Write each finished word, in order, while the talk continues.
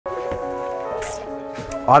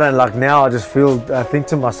I don't like now. I just think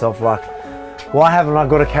to myself like, why haven't I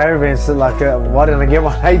got a caravan? So like, why didn't I get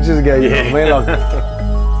one ages ago? You know what I mean? Like,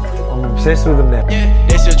 I'm obsessed with them now. Yeah,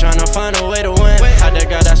 they still trying to find a way to win. Had the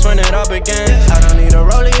guy that's when it all began. I don't need a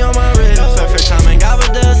rollie on my wrist. Perfect time and God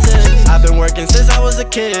with the assist. I've been working since I was a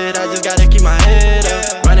kid. I just gotta keep my head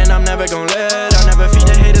up. Running, I'm never gonna let. I'll never feed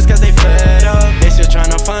the haters cause they fed up. They still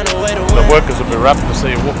trying to find a way to win. The workers will be wrapped to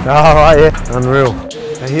see a walk. Oh, right, yeah. Unreal.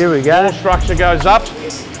 So here we go. Wall structure goes up.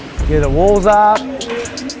 Get the walls up.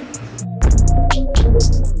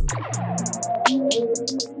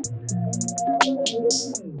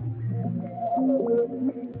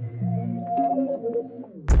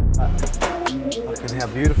 Look how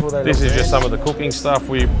beautiful that is. This is just some of the cooking stuff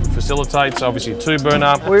we facilitate. So obviously 2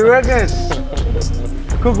 burner. What do you reckon?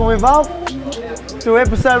 Cooking with Volk? Do an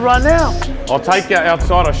episode right now. I'll take you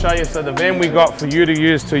outside, I'll show you. So the van we got for you to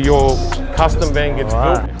use to your custom van gets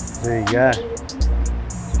built. There you go.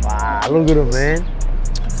 Wow, look at it, man.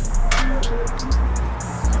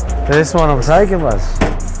 This one I'm taking, us.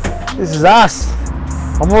 This is us.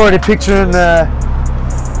 I'm already picturing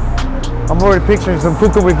some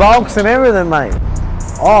cooking with Volks and everything, mate.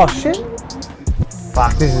 Oh shit.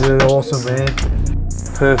 Fuck, this is awesome, man.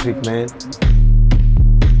 Perfect, man.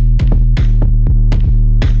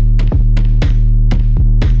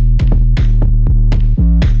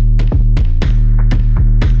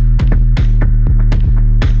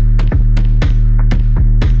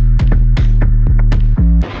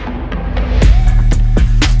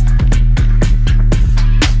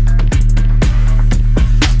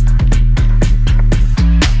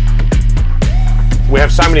 We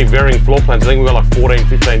have so many varying floor plans. I think we've got like 14,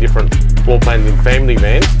 15 different floor plans in family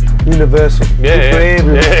vans. Universal. Yeah, good for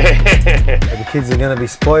everyone. Yeah. The kids are going to be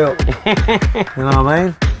spoiled. You know what I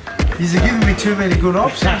mean? You're giving me too many good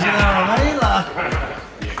options, you know what I mean? Like,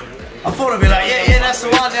 I thought I'd be like, yeah, that's the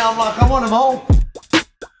one. Now I'm like, I want them all.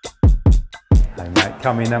 Hey mate,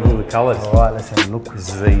 come in, have a look at the colours. All right, let's have a look.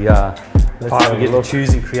 This is the part we get to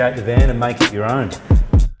choose and create the van and make it your own.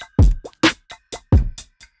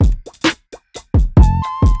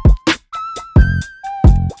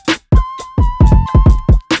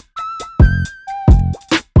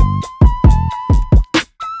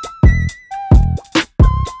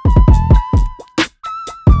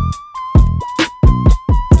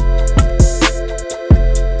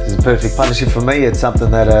 Perfect partnership for me. It's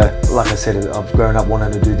something that, like I said, I've grown up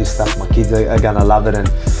wanting to do this stuff. My kids are going to love it, and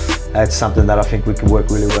it's something that I think we can work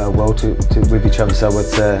really well with each other. So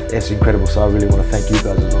it's incredible. So I really want to thank you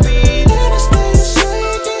guys as well.